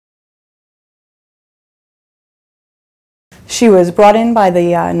She was brought in by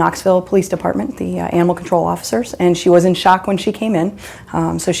the Knoxville Police Department, the animal control officers, and she was in shock when she came in.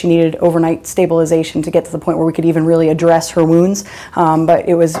 So she needed overnight stabilization to get to the point where we could even really address her wounds. But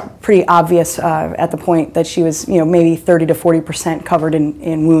it was pretty obvious at the point that she was, maybe 30 to 40% covered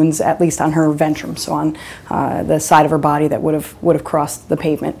in wounds, at least on her ventrum, so on the side of her body that would have crossed the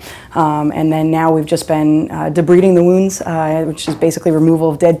pavement. And then now we've just been debriding the wounds, which is basically removal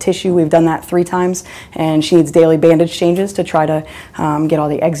of dead tissue. We've done that 3 times, and she needs daily bandage changes to try to get all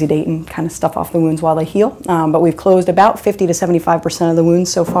the exudate and kind of stuff off the wounds while they heal. But we've closed about 50 to 75% of the wounds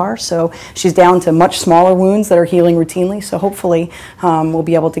so far, so she's down to much smaller wounds that are healing routinely, so hopefully we'll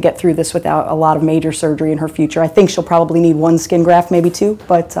be able to get through this without a lot of major surgery in her future. I think she'll probably need 1 skin graft, maybe 2,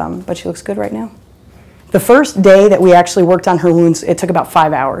 but she looks good right now. The first day that we actually worked on her wounds, it took about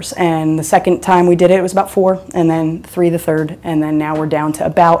 5 hours, and the second time we did it, it was about 4, and then 3 the third, and then now we're down to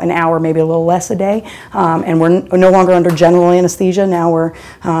about an hour, maybe a little less a day, and we're no longer under general anesthesia. Now we're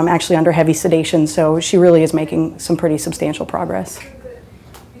actually under heavy sedation, so she really is making some pretty substantial progress.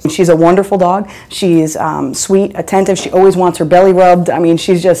 She's a wonderful dog. She's sweet, attentive. She always wants her belly rubbed. I mean,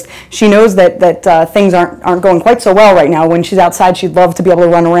 she knows that things aren't going quite so well right now. When she's outside, she'd love to be able to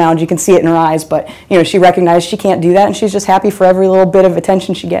run around. You can see it in her eyes, but she recognizes she can't do that, and she's just happy for every little bit of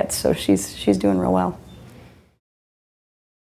attention she gets. So she's doing real well.